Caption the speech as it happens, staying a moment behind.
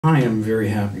I am very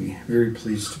happy, very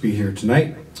pleased to be here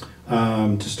tonight.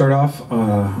 To start off,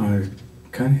 I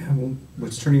kind of have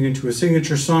what's turning into a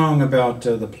signature song about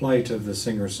the plight of the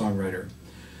singer-songwriter.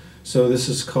 So this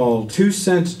is called 2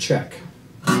 Cent Check.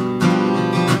 I've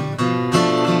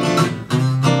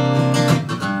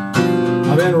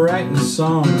been writing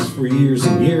songs for years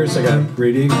and years. I got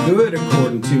pretty good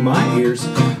according to my ears.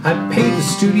 I paid the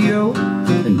studio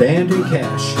and band in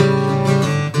cash.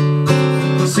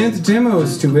 Sent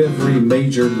demos to every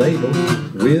major label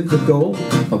with the goal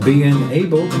of being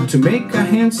able to make a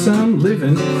handsome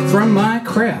living from my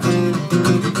craft.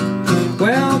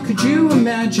 Well, could you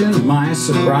imagine my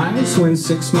surprise when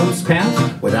 6 months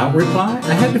passed without reply?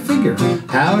 I had to figure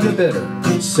how to better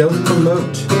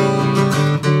self-promote.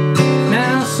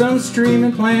 Now some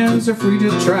streaming plans are free to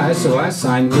try, so I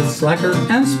signed with Slacker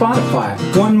and Spotify.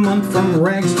 1 month from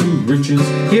rags to riches,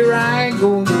 here I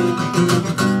go.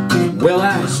 Well,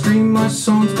 I stream my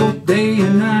songs both day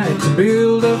and night to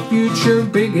build a future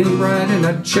big and bright, and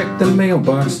I check the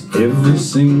mailbox every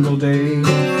single day.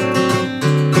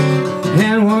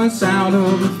 And once out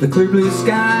of the clear blue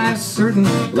sky, a certain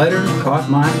letter caught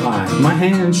my eye. My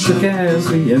hand shook as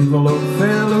the envelope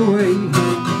fell away.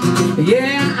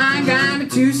 Yeah, I got a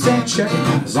 2 cent check.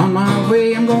 I was on my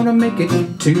way, I'm gonna make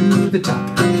it to the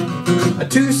top. A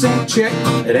 2 cent check,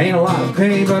 it ain't a lot of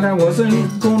pay, but I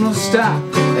wasn't gonna stop.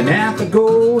 And at the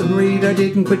going rate, I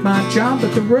didn't quit my job,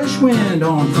 but the rush went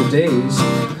on for days.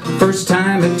 First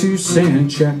time a 2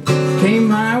 cent check came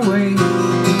my way.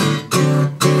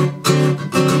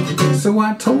 So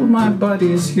I told my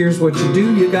buddies, here's what you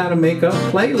do. You gotta make a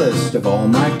playlist of all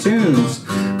my tunes.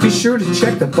 Be sure to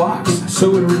check the box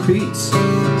so it repeats.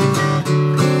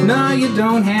 No, you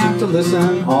don't have to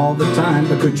listen all the time,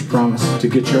 but could you promise to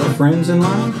get your friends in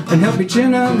line and help me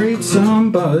generate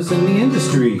some buzz in the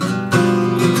industry?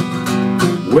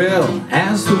 Well,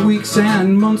 as the weeks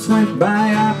and months went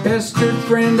by, I pestered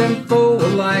friend and foe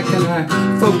alike, and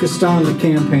I focused on the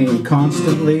campaign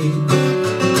constantly.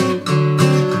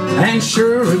 And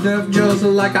sure enough, just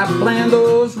like I planned,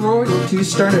 those royalties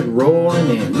started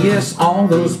rolling in. Yes, all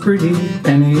those pretty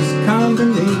pennies come to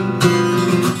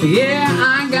me. Yeah,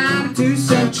 I got a 2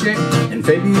 cent check in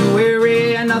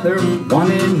February, another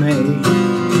one in May.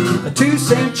 A 2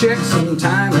 cent check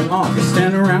sometime in August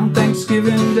and around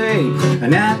Thanksgiving Day.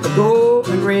 And at the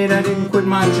going rate, I didn't quit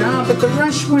my job, but the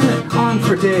rush went on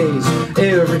for days.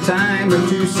 Every time a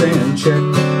 2 cent check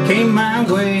came my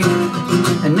way.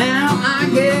 And now I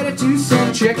get a 2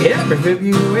 cent check every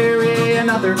February,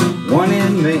 another one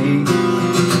in May.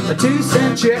 A 2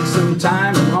 cent check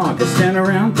sometime in August and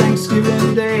around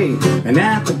Thanksgiving Day. And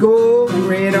at the going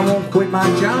rate, I won't quit my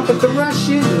job, but the rush,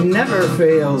 it never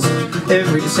fails.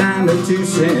 Every time a 2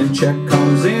 cent check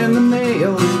comes in the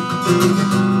mail.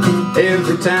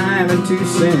 Every time a 2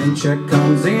 cent check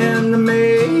comes in the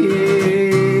mail.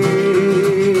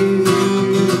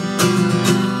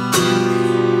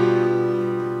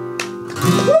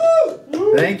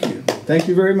 Thank you. Thank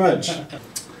you very much.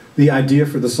 The idea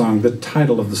for the song, the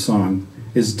title of the song,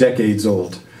 is decades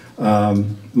old.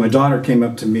 My daughter came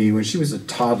up to me when she was a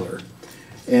toddler,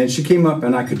 and she came up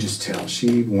and I could just tell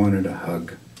she wanted a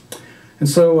hug. And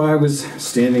so I was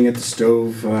standing at the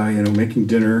stove, making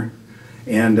dinner,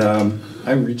 and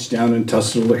I reached down and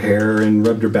tousled her hair and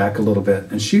rubbed her back a little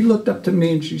bit. And she looked up to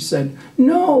me and she said,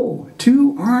 "No,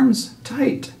 2 arms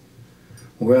tight."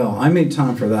 Well, I made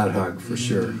time for that hug for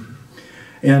sure.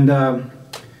 And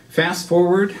fast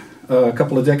forward a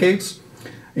couple of decades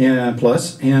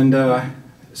plus, and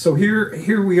so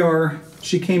here we are.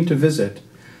 She came to visit.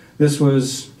 This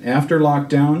was after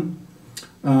lockdown,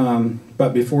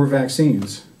 but before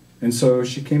vaccines. And so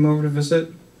she came over to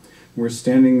visit. We're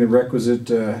standing the requisite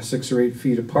 6 or 8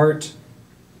 feet apart.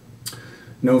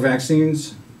 No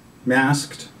vaccines,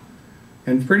 masked,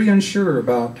 and pretty unsure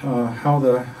about how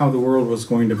the world was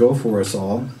going to go for us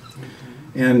all.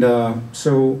 And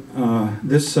so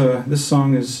this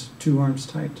song is 2 Arms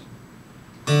Tight.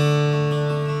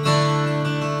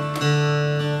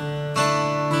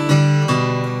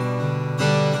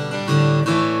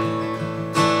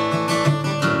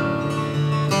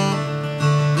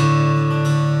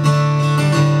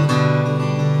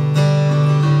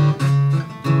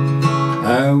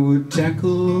 I would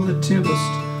tackle the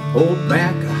tempest, hold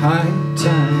back a high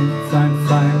tide, fight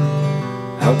fire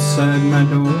outside my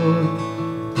door.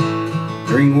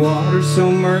 Drink water so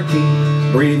murky,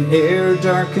 breathe air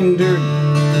dark and dirty,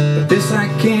 but this I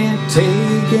can't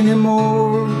take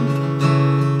anymore.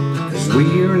 'Cause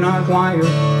we are not wired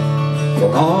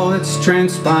for all that's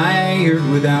transpired.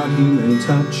 Without human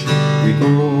touch, we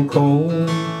grow cold.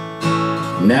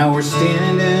 Now we're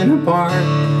standing apart,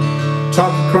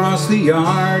 talk across the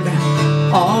yard.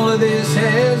 All of this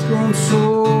has grown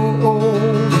so old.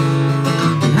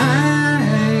 And I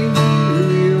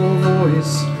hear your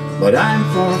voice, but I'm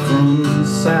far from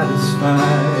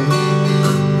satisfied.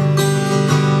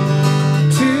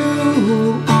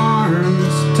 Two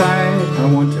arms tight, I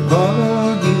want to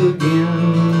hug you again.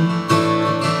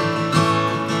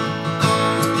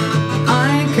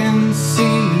 I can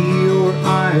see your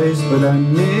eyes, but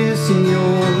I'm missing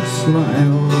your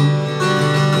smile.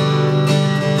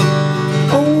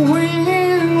 Oh, when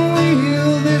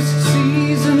will this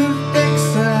season of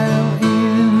exile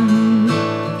end?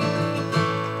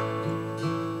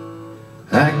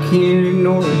 I can't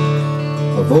ignore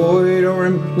it, avoid or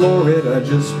implore it. I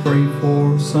just pray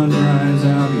for sunrise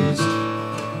out east.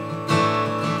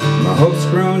 My hope's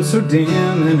grown so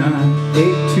dim, and I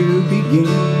hate to begin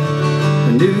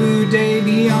a new day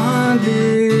beyond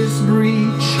this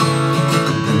breach.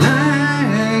 And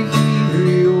I hear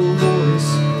your voice,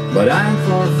 but I'm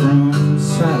far from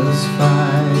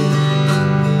satisfied.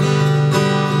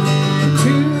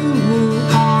 Two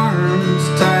arms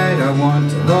tight, I want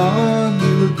to hug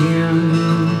you again.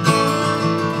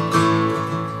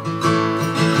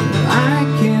 I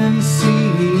can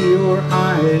see your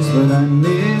eyes, but I'm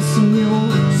missing your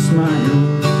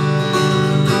smile.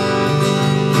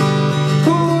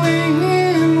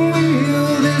 When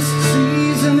will this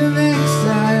season of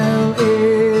exile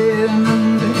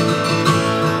end?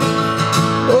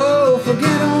 Oh,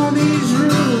 forget all these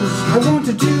rules, I want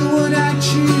to do what I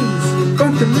choose,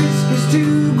 but the risk is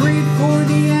too great for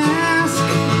the ask.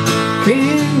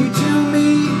 Can you tell me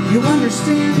you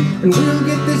understand? And we'll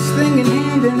get this thing in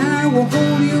hand, and I will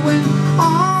hold you when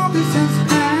all this has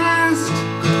passed.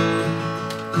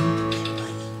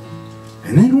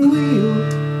 And then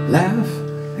we'll laugh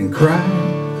and cry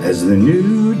as the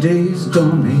new day's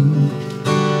dawning.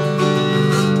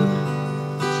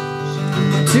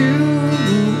 Two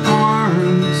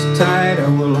arms tight, I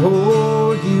will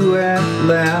hold you at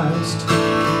last.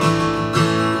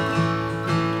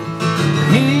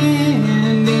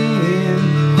 Hand in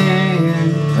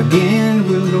hand, again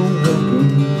we'll go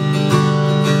walking.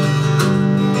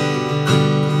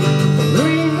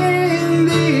 When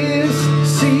this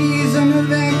season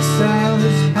of exile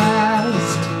is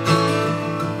past,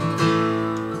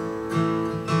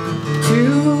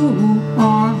 two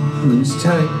arms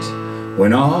tight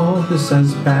when all this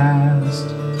has passed.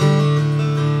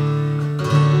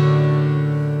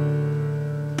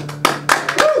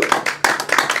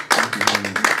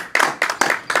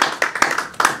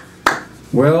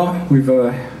 Well, we've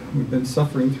been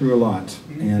suffering through a lot,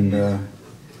 and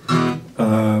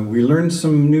we learned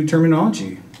some new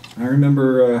terminology. I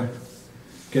remember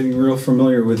getting real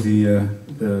familiar with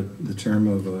the term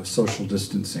of social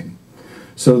distancing.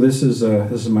 So this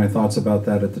is my thoughts about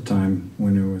that at the time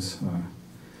when it was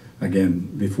again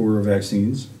before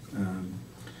vaccines.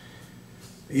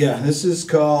 Yeah, this is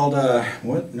called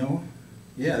what? No,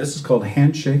 yeah, this is called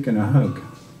handshake and a hug.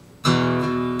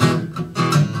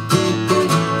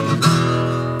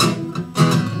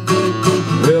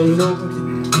 Well, nobody.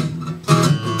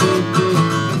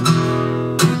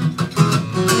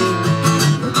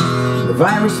 The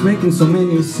virus making so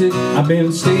many sick. I've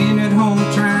been staying at home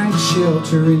trying to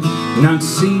shelter in, not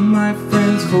seeing my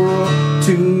friends for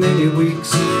too many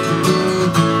weeks.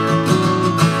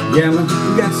 Yeah, we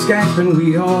got Skype and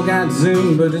we all got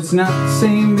Zoom, but it's not the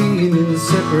same being in a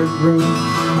separate room.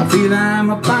 I feel I'm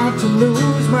about to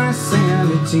lose my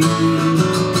sanity.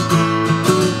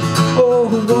 Oh,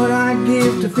 what I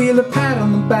give to feel a pat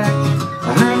on the back,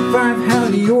 a high five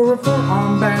howdy or a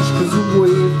forearm bash, 'cause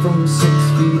away from 6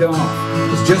 feet off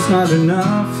is just not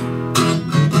enough.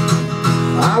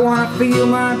 I wanna feel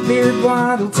my beard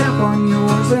waddle tap on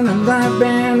yours, and a live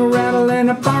band rattle and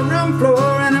a barroom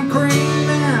floor, and I'm craving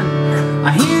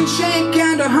a handshake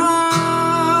and a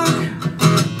hug.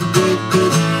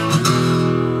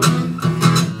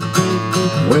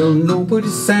 Well,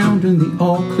 nobody's sounding the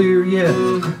all clear yet.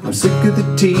 I'm sick of the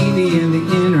TV and the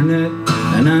internet,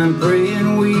 and I'm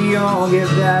praying we all get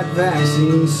that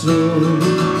vaccine soon.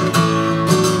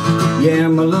 Yeah,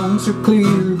 my lungs are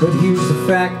clear, but here's the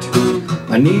fact.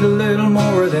 I need a little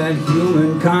more of that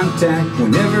human contact.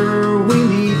 Whenever we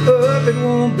meet up, it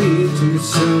won't be too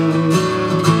soon.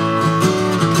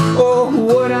 Oh,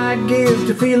 what I'd give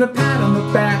to feel a pat on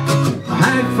the back, a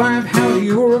high five howdy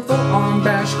or a forearm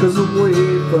bash, 'cause away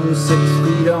from 6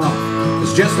 feet off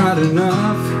is just not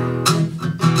enough.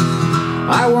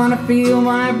 I wanna feel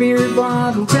my beard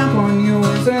bottle tap on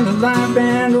yours, and a live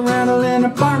band rattle and a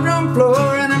barroom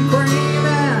floor, and I'm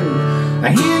craving a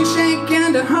handshake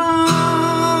and a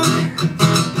hug.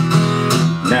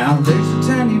 Now there's a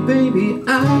tiny baby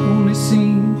I've only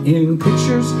seen in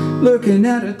pictures, looking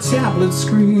at a tablet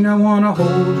screen. I wanna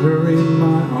hold her in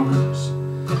my arms,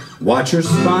 watch her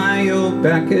smile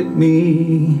back at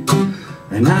me.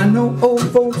 And I know old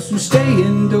folks who stay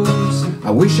indoors.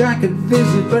 I wish I could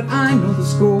visit, but I know the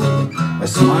score. I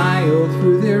smile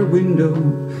through their window,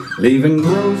 leaving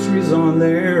groceries on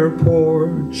their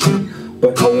porch.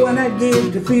 But oh, what I'd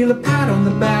give to feel a pat on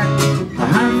the back, a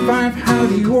high five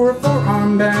howdy, or a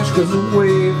forearm bash. 'Cause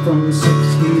away from 6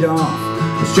 feet off,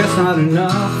 it's just not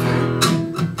enough.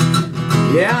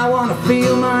 Yeah, I wanna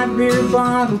feel my beer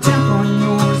bottle tap on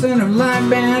yours, and a live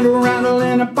band rattle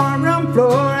in a barroom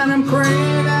floor. And I'm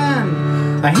craving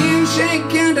a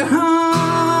handshake and a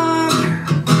hug.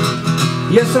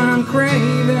 Yes, I'm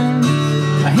craving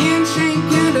a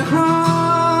handshake and a hug.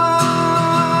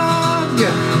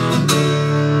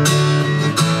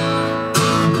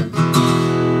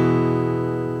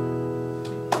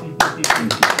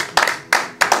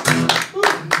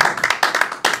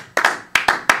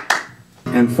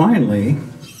 And finally,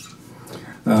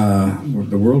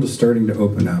 the world is starting to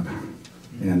open up,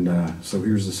 and so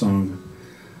here's a song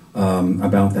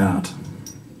about that.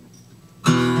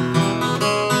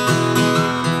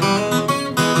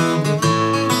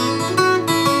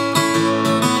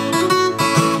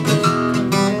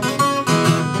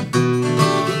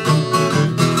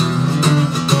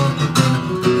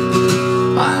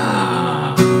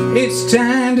 It's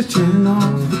time to turn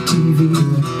off the TV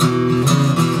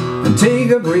and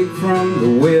take a break from the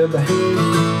web.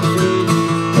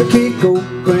 I kick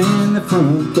open the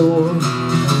front door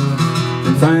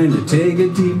and finally take a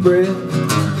deep breath.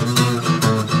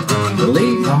 We'll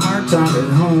leave the hearttop at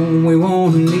home, we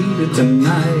won't need it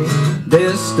tonight.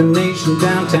 Destination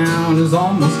downtown is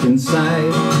almost in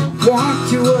sight. Walk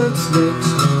to what's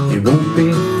next, it won't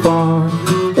be far.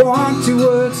 Walk to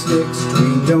what's next, we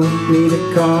don't need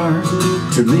a car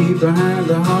to leave behind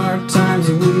the hard times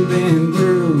that we've been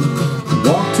through.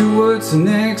 Walk to what's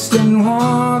next and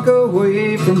walk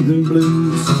away from the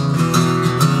blues.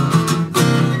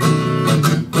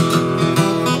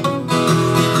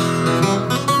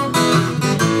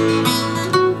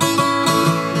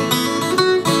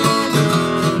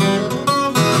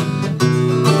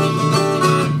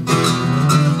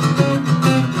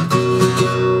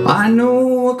 I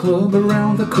know a club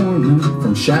around the corner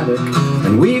from Shattuck,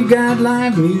 and we've got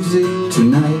live music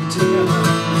tonight.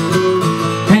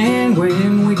 And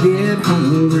when we get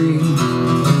hungry,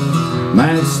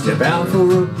 might step out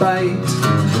for a bite,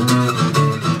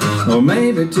 or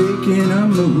maybe take in a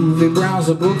movie, browse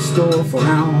a bookstore for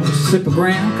hours, sip a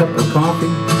grand cup of coffee,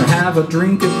 or have a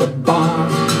drink at the bar.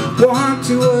 Walk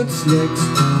to what's next,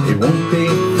 it won't be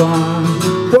far.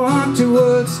 Walk to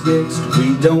what's next,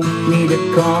 we don't need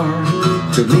a car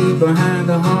to leave behind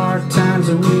the hard times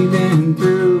that we've been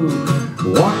through.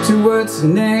 Walk to what's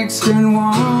next and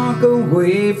walk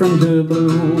away from the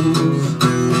blues.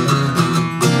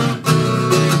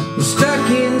 We're stuck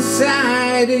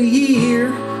inside a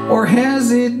year, or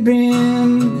has it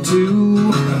been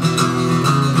two?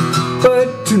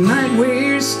 But tonight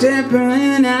we're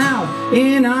stepping out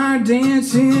in our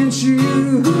dancing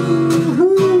shoes.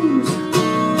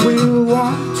 We'll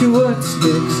walk to what's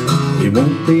next, it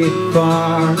won't be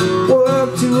far.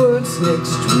 Walk to what's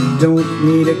next, we don't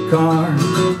need a car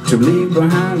to leave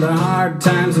behind the hard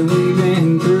times that we've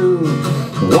been through.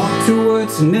 Walk to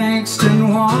what's next and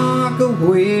walk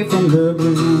away from the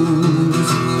blues.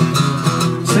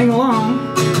 Sing along.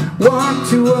 Walk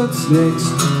to what's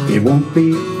next, it won't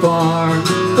be far.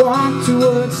 Walk to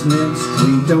what's next,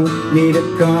 we don't need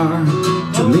a car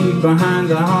to leave behind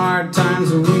the hard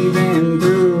times that we've been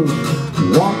through.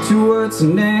 Walk to what's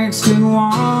next and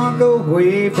walk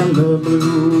away from the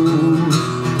blues.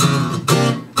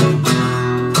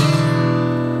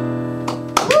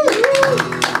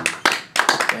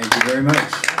 Thank you very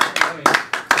much.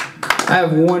 I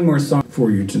have one more song for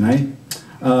you tonight.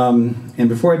 And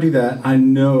before I do that, I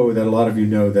know that a lot of you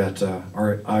know that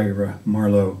Ira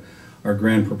Marlowe, our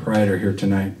grand proprietor here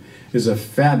tonight, is a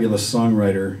fabulous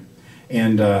songwriter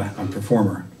and a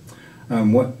performer.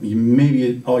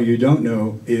 Maybe all you don't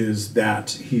know is that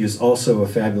he is also a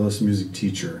fabulous music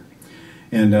teacher.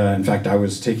 And in fact, I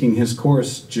was taking his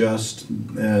course just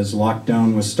as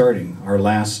lockdown was starting. Our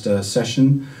last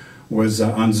session was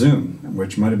on Zoom,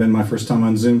 which might have been my first time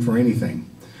on Zoom for anything.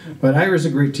 But Ira's a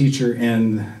great teacher,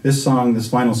 and this song, this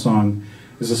final song,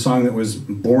 is a song that was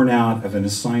born out of an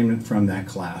assignment from that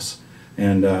class.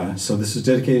 And so this is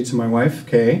dedicated to my wife,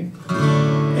 Kay.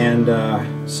 And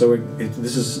so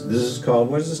this is called,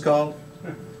 what is this called?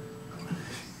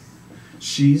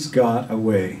 She's Got a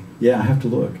Way. Yeah, I have to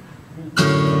look.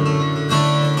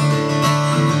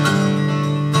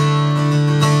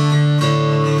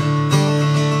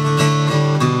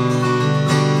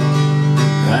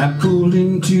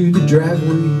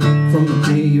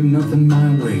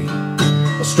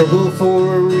 Struggle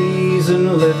for a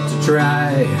reason left to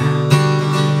try.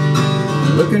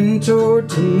 Looking toward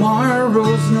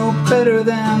tomorrow's no better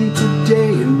than today,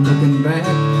 and looking back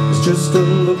is just a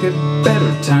look at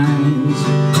better times.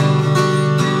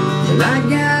 But I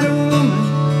got a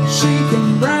woman, she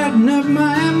can brighten up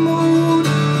my mood.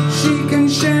 She can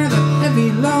share the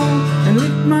heavy load and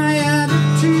lift my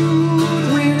attitude.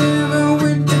 Whenever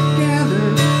we're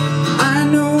together, I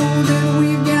know that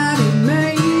we've got it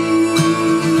made.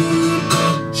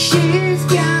 She's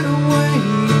got a way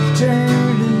of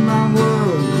turning my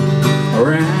world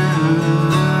around.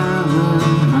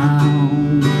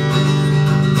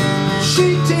 She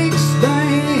takes my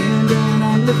hand and I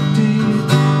lift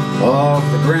it off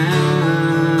the ground.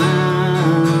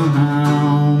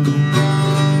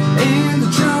 And the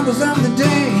troubles of the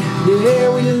day, yeah,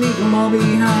 we leave them all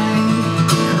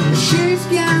behind. She's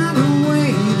got a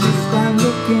way just by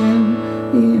looking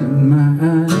in my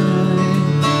eyes.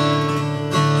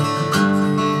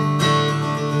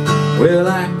 Well,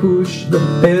 I pushed the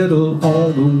pedal all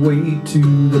the way to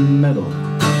the metal,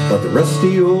 but the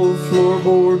rusty old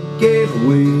floorboard gave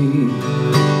way.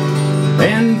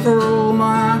 And for all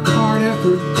my hard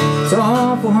effort, it's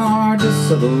awful hard to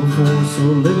settle for so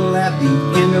little at the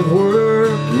end of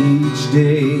work each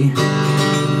day.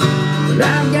 But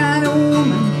I've got a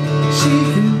woman, she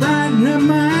can brighten up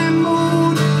my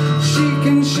mood. She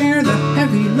can share the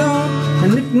heavy load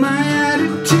and lift my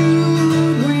attitude.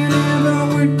 Whenever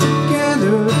we're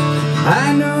together,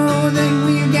 I know that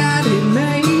we've got it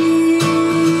made.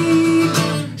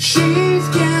 She's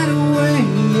got a way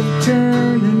of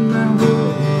turning my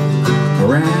world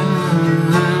around.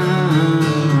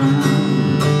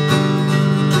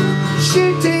 She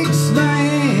takes my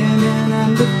hand and I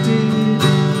lift it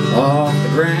off the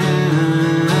ground.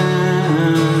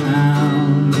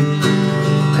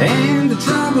 And the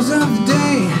troubles of the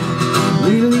day,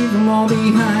 we leave them all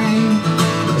behind.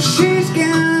 She's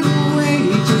got a way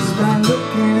just by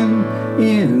looking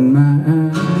in my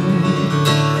eyes.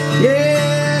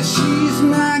 Yeah, she's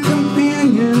my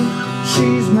companion,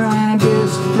 she's my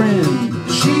best friend.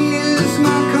 She is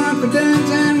my confidant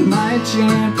and my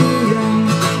champion.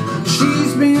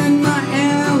 She's been my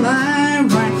ally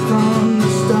right from the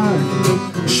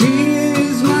start. She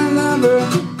is my lover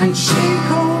and she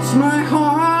holds my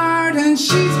heart. And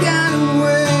she's got a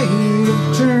way of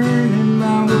turning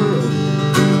my world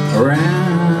around.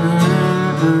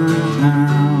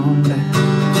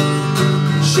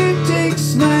 She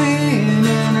takes my hand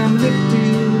and I'm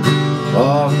lifted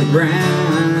off the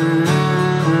ground.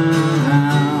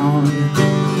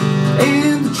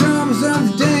 And the troubles of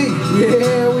the day,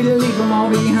 yeah, we leave them all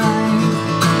behind.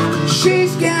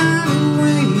 She's got a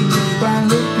way just by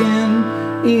looking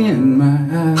in my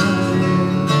eyes.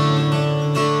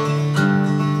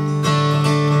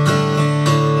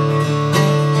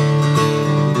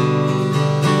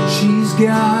 She's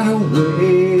got a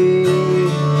way.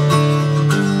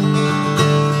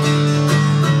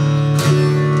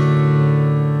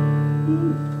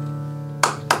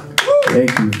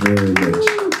 Thank you very much.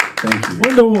 Thank you.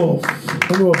 Wendell Wolff.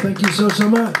 Wendell Wolff, thank you so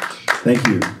much. Thank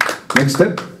you. Next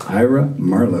up, Ira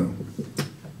Marlowe.